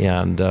behalf.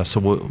 And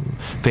so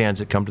fans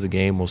that come to the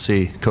game will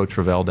see Coach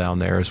Ravel down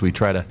there as we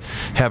try to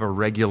have a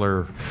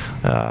regular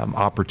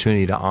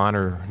opportunity to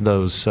honor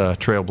those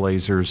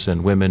trailblazers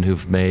and women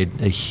who've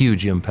made a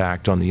huge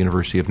impact on the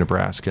University of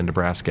Nebraska and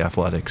Nebraska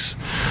athletics.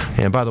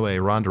 And by the way,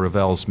 Rhonda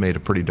Ravel's made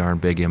a pretty darn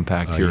big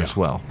impact here as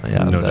well.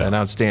 And an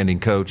outstanding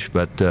coach,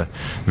 but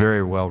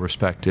very well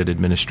respected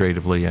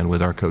administratively and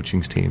with our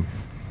coaching team.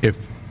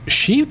 If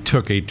she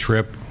took a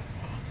trip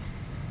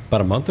about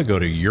a month ago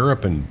to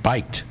Europe and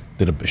biked,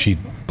 she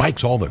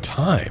bikes all the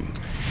time.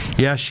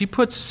 Yeah, she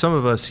puts some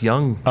of us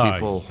young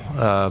people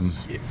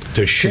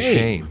to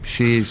shame.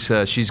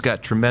 She's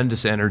got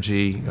tremendous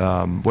energy.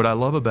 What I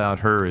love about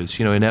her is,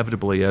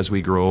 inevitably as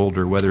we grow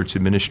older, whether it's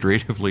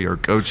administratively or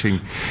coaching,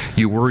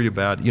 you worry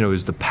about,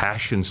 is the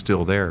passion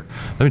still there?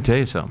 Let me tell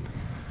you something.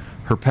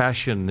 Her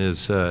passion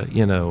is,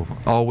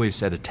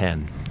 always at a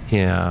 10.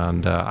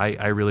 And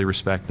I really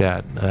respect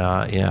that.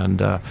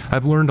 And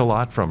I've learned a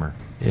lot from her.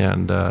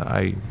 And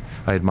I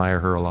admire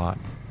her a lot.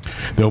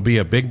 There'll be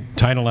a big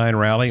Title IX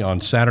rally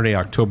on Saturday,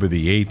 October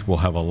the 8th. We'll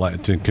have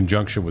it's in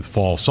conjunction with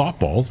fall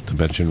softball, to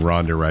mention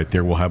Rhonda right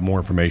there. We'll have more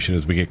information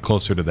as we get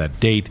closer to that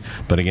date.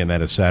 But again,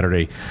 that is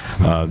Saturday,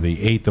 the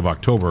 8th of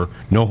October.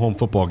 No home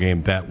football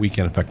game that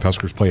weekend. In fact,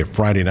 Huskers play a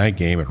Friday night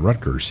game at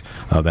Rutgers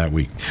that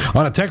week.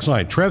 On a text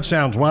line, Trev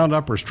sounds wound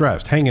up or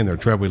stressed. Hang in there,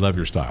 Trev. We love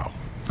your style.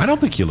 I don't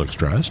think you look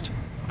stressed.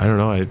 I don't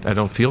know. I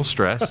don't feel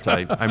stressed.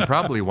 I'm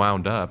probably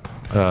wound up.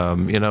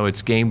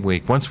 It's game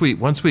week. Once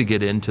we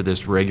get into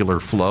this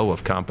regular flow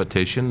of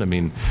competition, I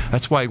mean,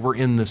 that's why we're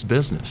in this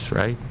business,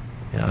 right?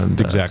 And,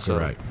 That's exactly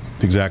right.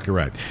 That's exactly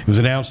right. It was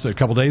announced a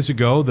couple days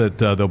ago that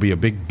there'll be a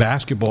big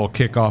basketball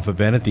kickoff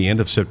event at the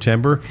end of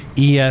September.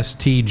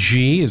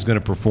 ESTG is going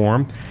to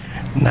perform.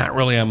 Not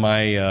really on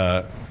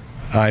my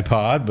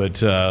iPod, but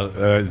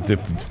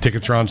the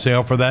tickets are on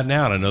sale for that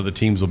now, and I know the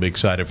teams will be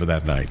excited for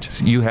that night.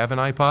 You have an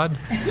iPod?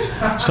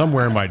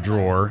 Somewhere in my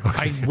drawer.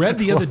 I read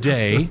the other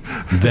day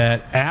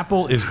that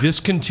Apple is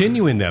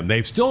discontinuing them.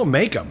 They still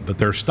make them, but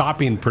they're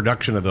stopping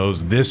production of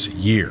those this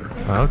year.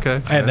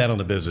 Okay. I had that on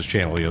the Business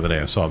Channel the other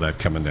day. I saw that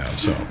coming down.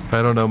 So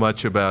I don't know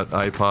much about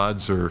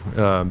iPods,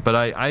 but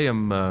I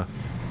am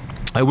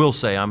I will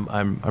say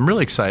I'm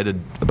really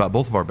excited about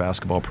both of our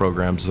basketball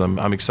programs.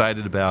 I'm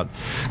excited about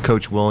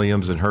Coach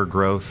Williams and her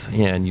growth,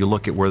 and you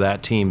look at where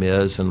that team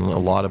is and a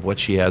lot of what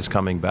she has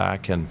coming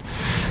back. And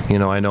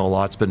I know a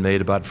lot's been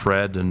made about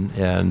Fred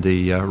and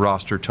the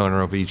roster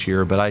turnover each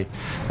year, but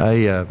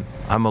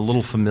I'm a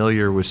little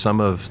familiar with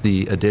some of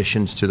the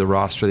additions to the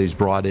roster that he's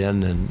brought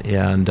in,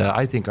 and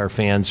I think our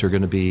fans are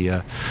going to be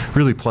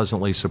really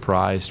pleasantly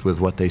surprised with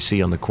what they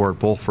see on the court,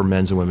 both for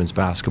men's and women's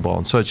basketball.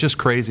 And so it's just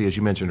crazy, as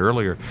you mentioned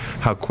earlier,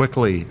 how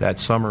quickly that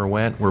summer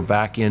went. We're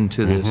back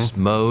into this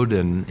mode,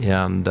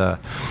 and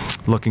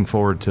looking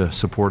forward to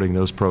supporting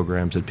those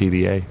programs at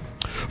PBA.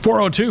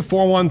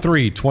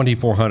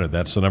 402-413-2400.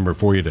 That's the number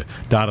for you to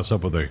dot us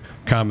up with a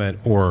comment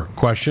or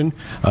question.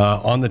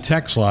 On the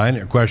text line,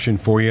 a question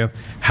for you.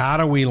 How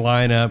do we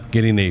line up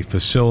getting a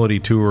facility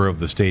tour of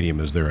the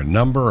stadium? Is there a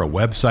number, a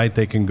website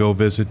they can go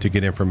visit to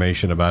get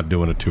information about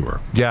doing a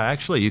tour? Yeah,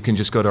 actually, you can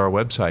just go to our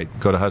website,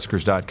 go to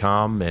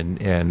Huskers.com,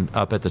 and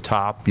up at the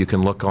top, you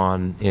can look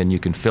on and you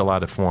can fill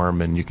out a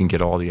form and you can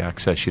get all the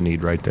access you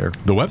need right there.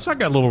 The website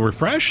got a little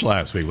refreshed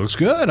last week. Looks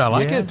good. I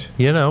like it.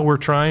 We're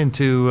trying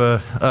to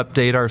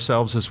update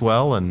ourselves as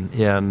well,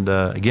 and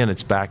again,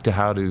 it's back to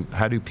how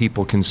do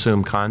people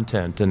consume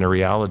content. And the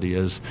reality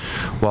is,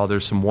 while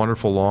there's some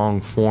wonderful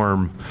long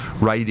form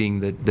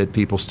writing that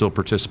people still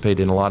participate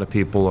in, a lot of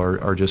people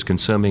are just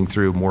consuming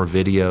through more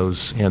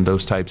videos and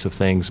those types of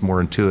things,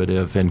 more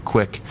intuitive and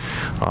quick,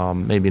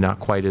 maybe not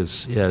quite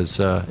as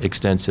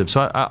extensive.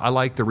 So I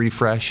like the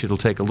refresh. It'll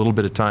take a little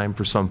bit of time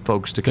for some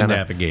folks to kind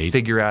of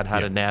figure out how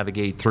to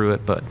navigate through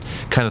it, but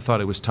kind of thought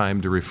it was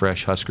time to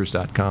refresh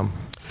Huskers.com.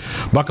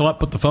 Buckle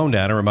up, put the phone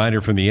down. A reminder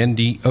from the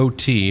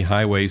NDOT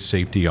Highway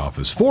Safety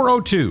Office.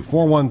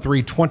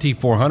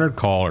 402-413-2400.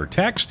 Call or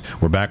text.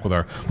 We're back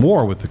with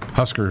more with the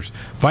Huskers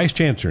Vice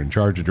Chancellor in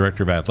charge of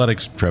Director of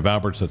Athletics, Trev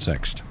Alberts. That's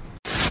next.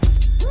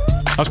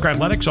 Husker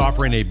Athletics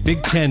offering a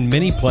Big Ten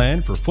mini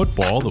plan for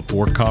football, the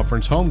 4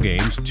 conference home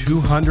games,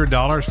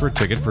 $200 for a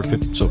ticket for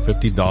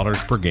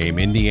 $50 per game.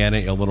 Indiana,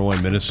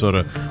 Illinois,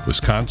 Minnesota,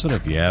 Wisconsin.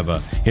 If you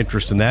have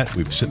interest in that,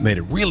 we've made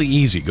it really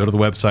easy. Go to the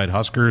website,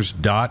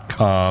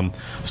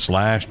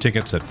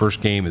 huskers.com/tickets. That first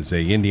game is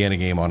the Indiana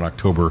game on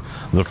October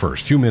the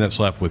 1st. Few minutes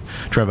left with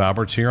Trev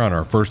Alberts here on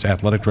our first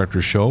Athletic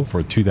Director show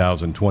for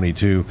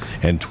 2022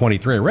 and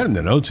 23. I read in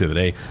the notes the other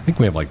day, I think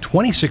we have like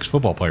 26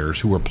 football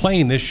players who are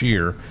playing this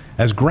year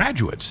as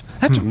graduates.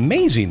 That's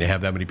amazing to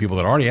have that many people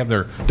that already have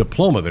their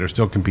diploma that are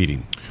still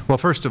competing. Well,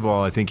 first of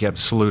all, I think you have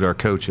to salute our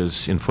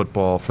coaches in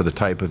football for the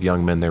type of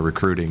young men they're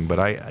recruiting. But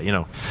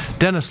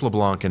Dennis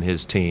LeBlanc and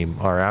his team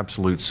are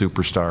absolute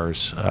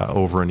superstars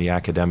over in the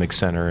academic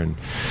center, and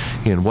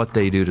what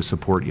they do to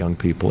support young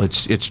people.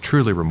 It's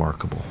truly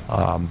remarkable.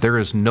 There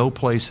is no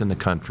place in the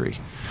country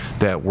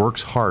that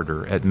works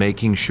harder at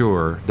making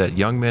sure that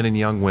young men and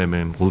young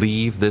women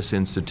leave this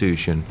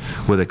institution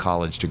with a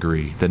college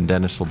degree than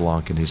Dennis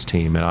LeBlanc and his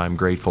team, and I'm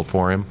grateful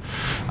for him.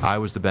 I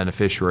was the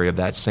beneficiary of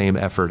that same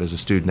effort as a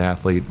student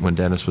athlete when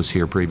Dennis was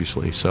here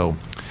previously, so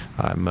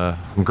I'm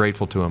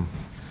grateful to him.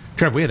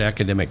 Trev, we had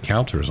academic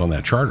counselors on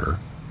that charter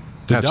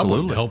to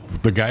Absolutely. help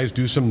the guys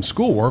do some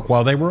schoolwork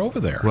while they were over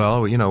there.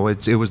 Well,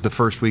 it was the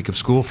first week of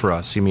school for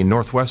us. I mean,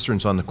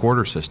 Northwestern's on the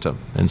quarter system,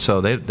 and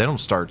so they don't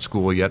start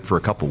school yet for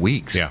a couple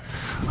weeks. Yeah.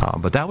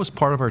 But that was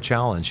part of our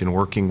challenge in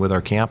working with our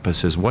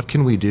campus is what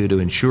can we do to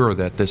ensure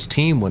that this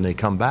team, when they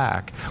come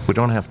back, we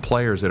don't have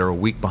players that are a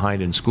week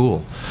behind in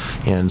school.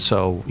 And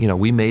so,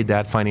 we made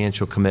that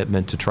financial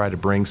commitment to try to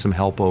bring some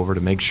help over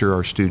to make sure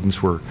our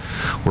students were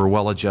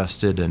well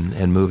adjusted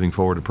and moving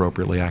forward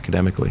appropriately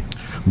academically.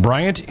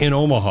 Bryant in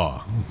Omaha.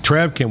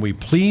 Trev, can we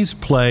please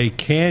play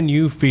Can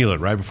You Feel It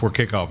right before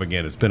kickoff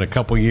again? It's been a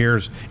couple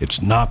years.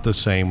 It's not the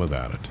same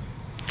without it.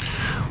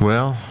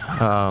 Well,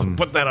 so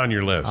put that on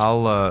your list.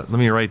 I'll let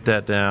me write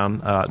that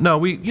down. No,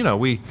 we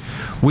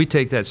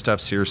take that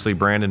stuff seriously.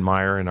 Brandon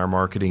Meyer and our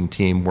marketing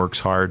team works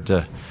hard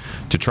to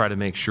try to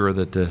make sure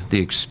that the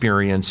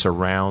experience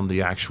around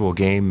the actual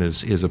game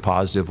is a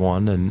positive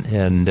one,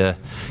 and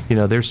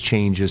there's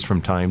changes from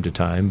time to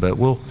time, but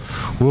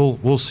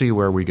we'll see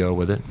where we go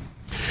with it.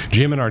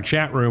 Jim in our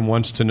chat room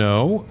wants to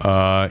know,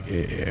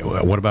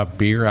 what about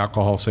beer,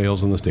 alcohol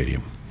sales in the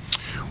stadium?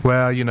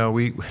 Well,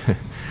 we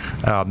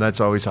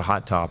that's always a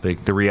hot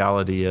topic. The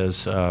reality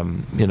is, as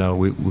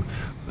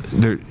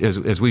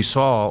we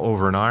saw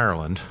over in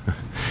Ireland,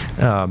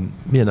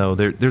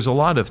 there's a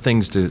lot of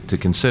things to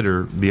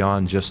consider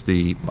beyond just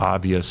the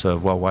obvious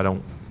of, well, why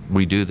don't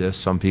we do this?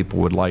 Some people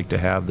would like to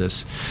have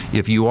this.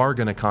 If you are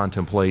going to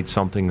contemplate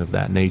something of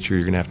that nature,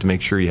 you're going to have to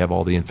make sure you have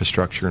all the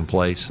infrastructure in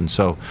place. And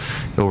so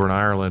over in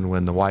Ireland,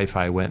 when the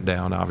Wi-Fi went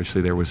down,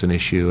 obviously there was an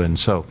issue. And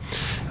so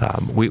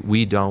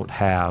we don't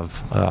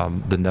have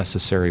the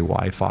necessary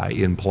Wi-Fi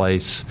in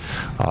place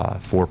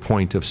for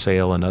point of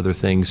sale and other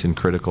things in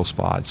critical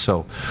spots.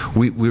 So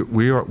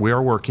we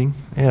are working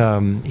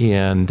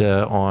and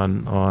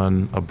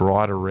on a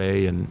broad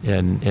array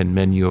and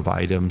menu of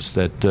items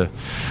that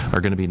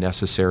are going to be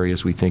necessary necessary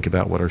as we think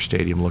about what our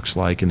stadium looks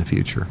like in the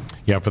future.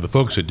 Yeah, for the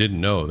folks that didn't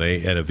know,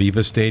 they at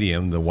Aviva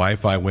Stadium, the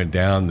Wi-Fi went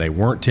down. They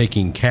weren't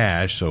taking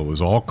cash, so it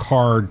was all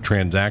card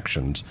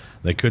transactions.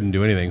 They couldn't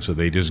do anything, so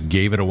they just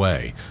gave it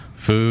away.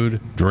 Food,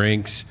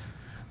 drinks.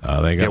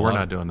 We're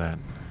not doing that.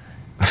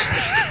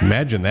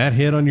 Imagine that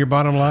hit on your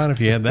bottom line if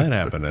you had that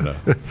happen at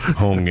a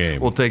home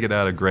game. We'll take it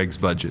out of Greg's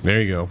budget.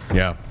 There you go.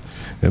 Yeah.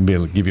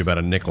 It'll give you about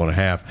a nickel and a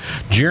half.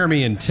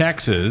 Jeremy in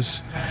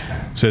Texas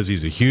says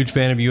he's a huge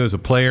fan of you as a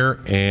player,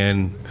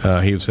 and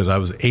he says, I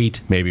was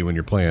 8 maybe when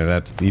you're playing.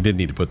 You didn't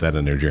need to put that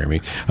in there,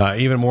 Jeremy.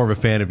 Even more of a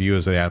fan of you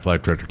as the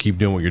athletic director. Keep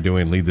doing what you're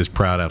doing. Lead this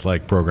proud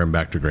athletic program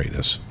back to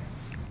greatness.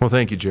 Well,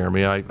 thank you,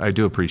 Jeremy. I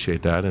do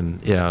appreciate that,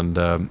 and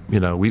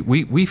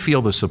we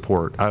feel the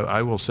support.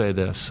 I will say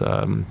this.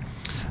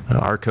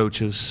 Our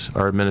coaches,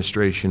 our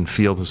administration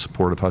feel the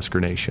support of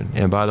Husker Nation.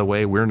 And by the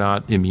way, we're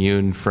not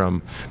immune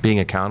from being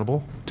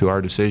accountable to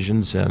our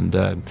decisions, and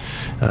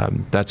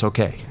that's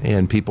okay.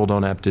 And people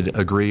don't have to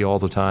agree all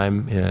the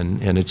time,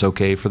 and it's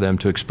okay for them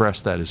to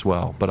express that as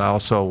well. But I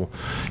also,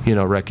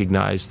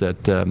 recognize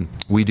that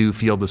we do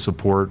feel the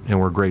support, and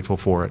we're grateful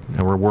for it.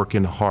 And we're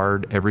working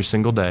hard every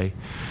single day.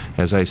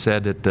 As I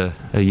said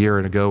a year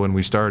ago when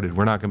we started,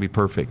 we're not going to be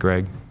perfect,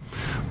 Greg,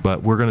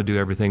 but we're going to do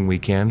everything we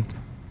can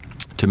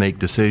to make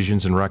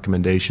decisions and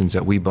recommendations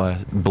that we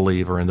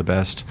believe are in the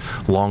best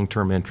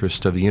long-term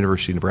interest of the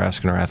University of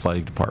Nebraska and our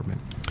athletic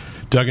department.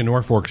 Doug in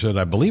Norfolk said,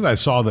 I believe I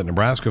saw that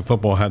Nebraska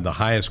football had the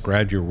highest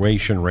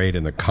graduation rate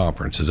in the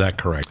conference. Is that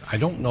correct? I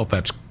don't know if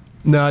that's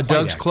No,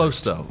 Doug's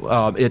close,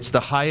 though. It's the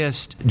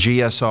highest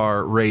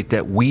GSR rate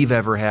that we've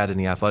ever had in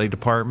the athletic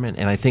department,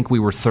 and I think we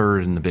were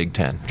 3rd in the Big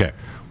Ten. Okay.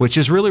 Which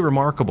is really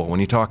remarkable when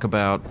you talk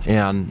about,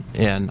 and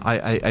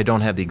I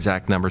don't have the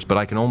exact numbers, but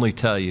I can only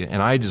tell you,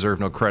 and I deserve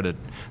no credit,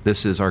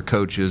 this is our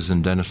coaches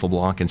and Dennis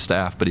LeBlanc and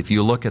staff, but if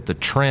you look at the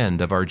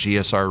trend of our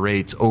GSR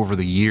rates over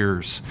the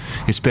years,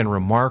 it's been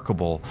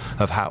remarkable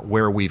of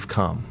where we've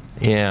come.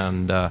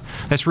 And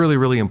that's really,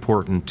 really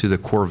important to the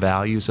core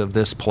values of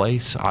this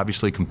place.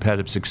 Obviously,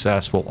 competitive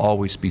success will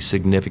always be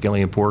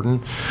significantly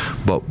important,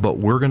 but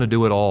we're going to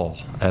do it all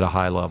at a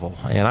high level.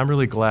 And I'm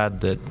really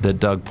glad that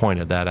Doug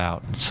pointed that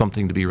out. It's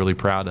something to be really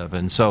proud of.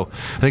 And so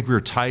I think we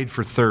were tied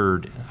for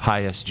 3rd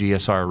highest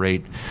GSR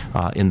rate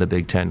in the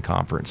Big Ten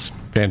Conference.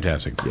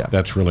 Fantastic. Yeah.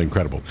 That's really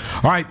incredible.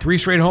 All right, 3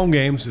 straight home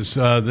games.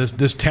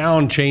 This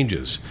town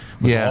changes.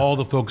 With all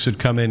the folks that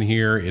come in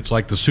here, it's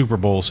like the Super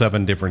Bowl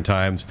 7 different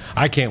times.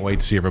 I can't wait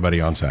to see everybody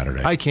on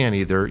Saturday. I can't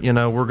either.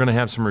 We're going to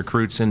have some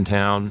recruits in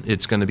town.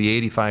 It's going to be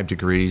 85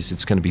 degrees.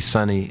 It's going to be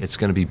sunny. It's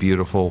going to be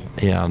beautiful.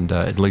 And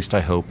at least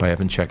I hope. I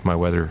haven't checked my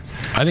weather.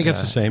 I think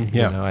it's the same.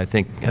 Yeah. I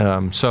think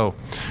so.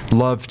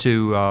 Love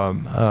to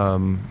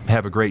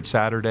have a great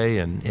Saturday.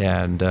 And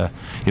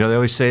they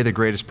always say the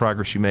greatest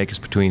progress you make is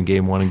between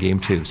game 1 and game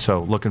 2.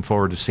 So looking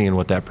forward to seeing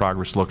what that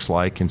progress looks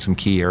like in some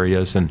key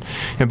areas. And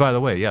by the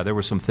way, there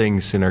were some things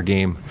in our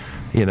game,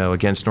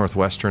 against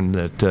Northwestern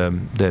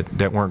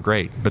that weren't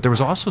great. But there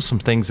was also some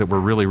things that were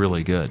really,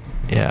 really good.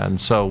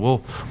 And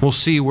so we'll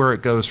see where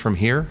it goes from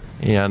here,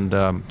 and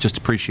just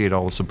appreciate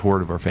all the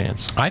support of our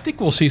fans. I think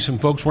we'll see some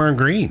folks wearing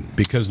green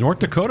because North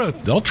Dakota,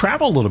 they'll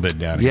travel a little bit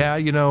down here.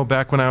 Yeah,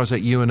 back when I was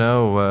at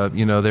UNO,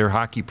 their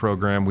hockey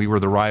program, we were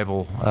the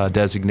rival,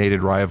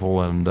 designated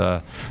rival,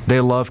 and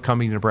they love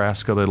coming to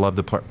Nebraska. They love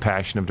the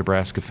passion of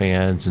Nebraska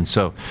fans. And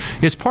so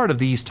it's part of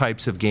these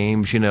types of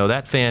games.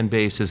 That fan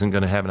base isn't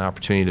going to have an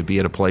opportunity to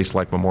be at a place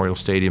like Memorial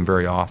Stadium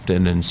very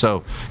often, and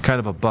so kind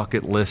of a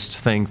bucket list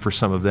thing for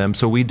some of them.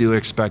 So we do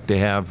expect to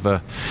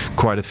have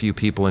quite a few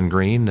people in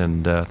green,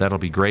 and that'll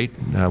be great.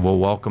 We'll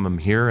welcome them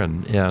here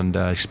and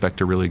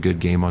expect a really good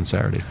game on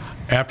Saturday.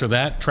 After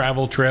that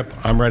travel trip,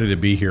 I'm ready to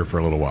be here for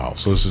a little while,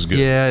 so this is good.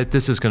 Yeah,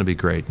 this is going to be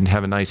great, and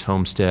have a nice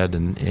homestead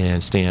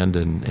and stand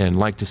and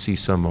like to see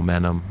some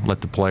momentum. Let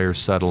the players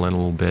settle in a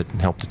little bit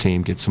and help the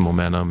team get some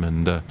momentum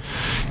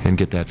and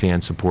get that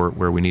fan support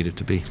where we need it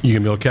to be. You gonna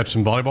be able to catch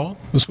some volleyball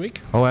this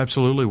week? Oh,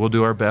 absolutely. We'll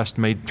do our best.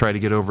 May try to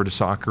get over to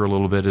soccer a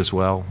little bit as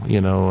well.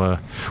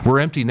 We're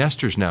empty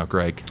nesters now,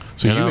 Greg.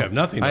 So you have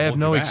nothing. I have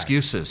no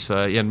excuses,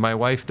 and my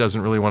wife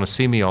doesn't really want to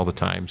see me all the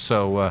time.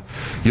 So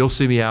you'll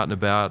see me out and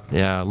about.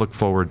 Yeah, look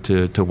forward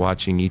to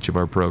watching each of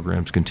our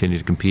programs continue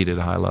to compete at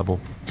a high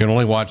level. You can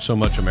only watch so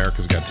much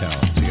America's Got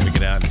Talent. So you got to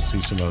get out and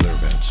see some other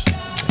events.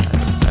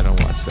 I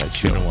don't watch that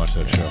show. You don't watch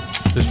that show.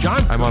 Does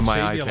John? I'm on my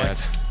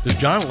iPad. Does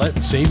John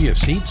save you a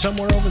seat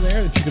somewhere over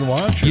there that you can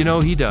watch?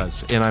 Or? He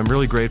does, and I'm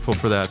really grateful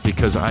for that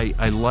because I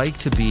like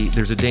to be,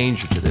 there's a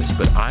danger to this,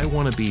 but I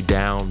want to be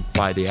down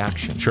by the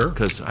action. Sure.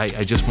 Because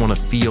I just want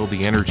to feel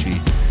the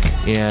energy.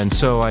 And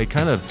so I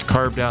kind of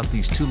carved out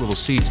these 2 little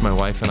seats, my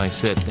wife and I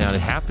sit. Now,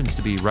 it happens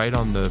to be right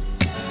on the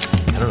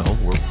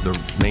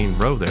main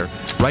row there,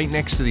 right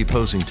next to the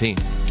opposing team.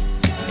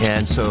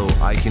 And so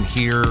I can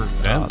hear,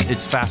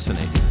 it's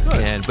fascinating.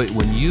 But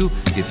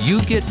if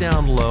you get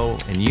down low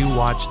and you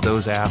watch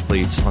those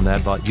athletes on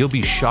that ball, you'll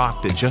be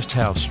shocked at just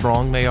how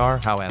strong they are,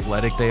 how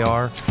athletic they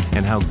are,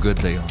 and how good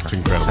they are. It's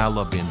incredible. I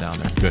love being down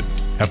there. Good.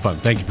 Have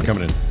fun. Thank you for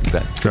coming in. You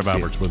bet. Trev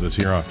Alberts with us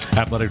here on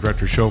Athletic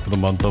Director Show for the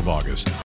month of August.